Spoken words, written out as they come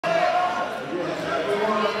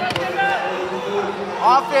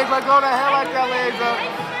Offense, let go of the head like that, Leasia.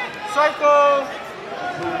 Circle.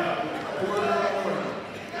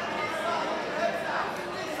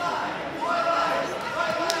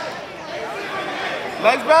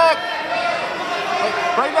 Legs back.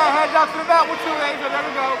 Bring that head down to the mat with you, Leasia. There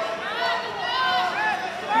we go.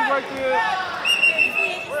 Keep working it.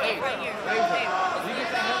 Hey, Leasia, you get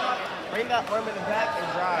that head up. Bring that arm in the back and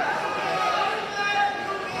drive.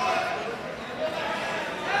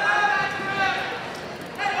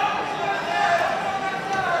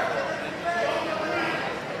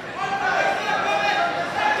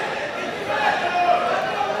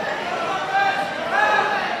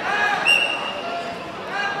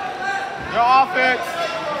 Your offense.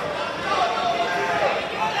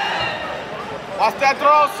 Watch that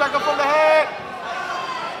throw, circle from the head.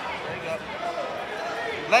 There you go.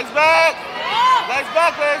 Legs back. Legs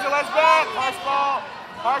back, Leasia, legs back. Harsh ball.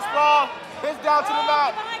 Harsh ball. Hips down to the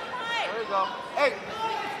mat. There you go. Hey.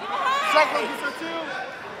 Circle, get your two.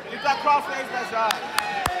 Get that cross legs back shot.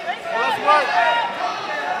 Let's work.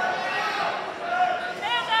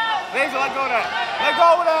 Leasia, let go of that. Let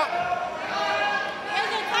go of that.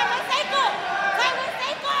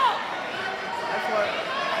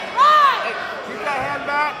 Hey, keep that hand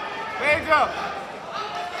back. Leasia.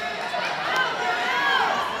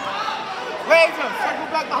 Leasia, circle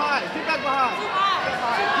back behind. Keep back behind. Keep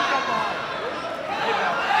back behind.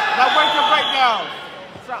 Now work your breakdown.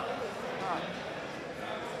 Stop.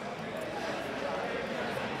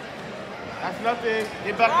 That's nothing.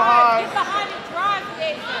 Get back behind. Get behind and drive,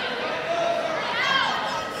 Leasia.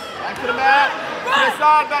 Back to the mat. To the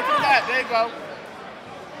side, back to the mat. There you go.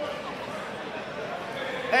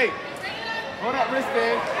 Hey, hold that wrist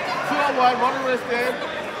in. 2-on-1, one wrist in.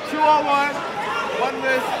 2-on-1, one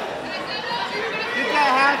wrist. Get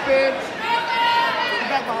that half in. Get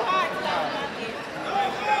back behind.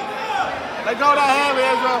 Let go of that hand,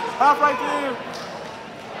 Leasia. Half right through.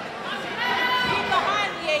 Get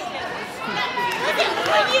behind, Leasia. Look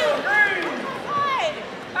at you. Good.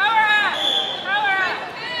 Power up. Power up.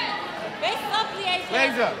 Base up, Leasia.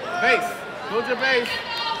 Leasia, base. Build your base. Up.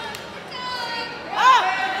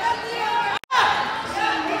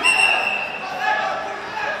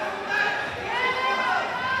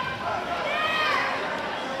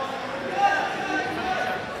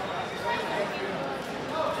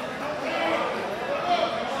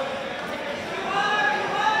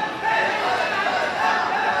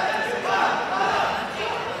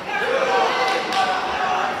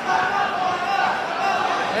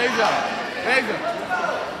 Leasia, Leasia,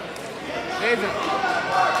 Leasia.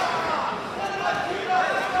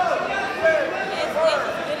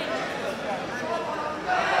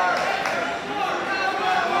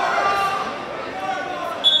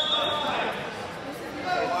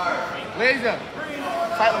 Leasia,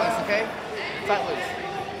 tight waist, okay? Tight waist.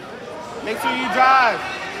 Make sure you drive.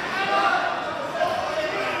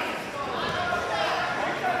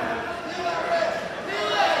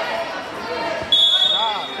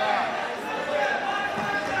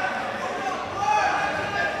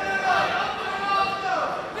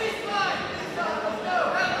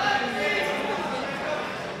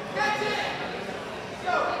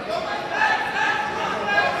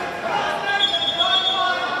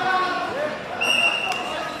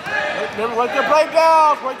 Work your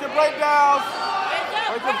breakdowns, work your breakdowns.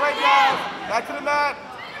 Work your breakdowns. Back to the mat.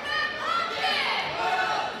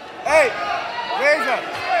 Hey, Leasia,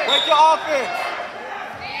 work your offense.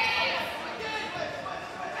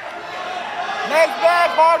 Next back,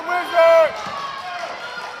 hard wizard.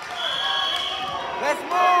 Let's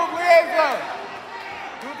move, Leasia.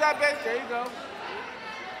 Do that base. There you go.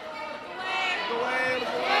 Look away,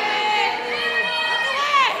 look away.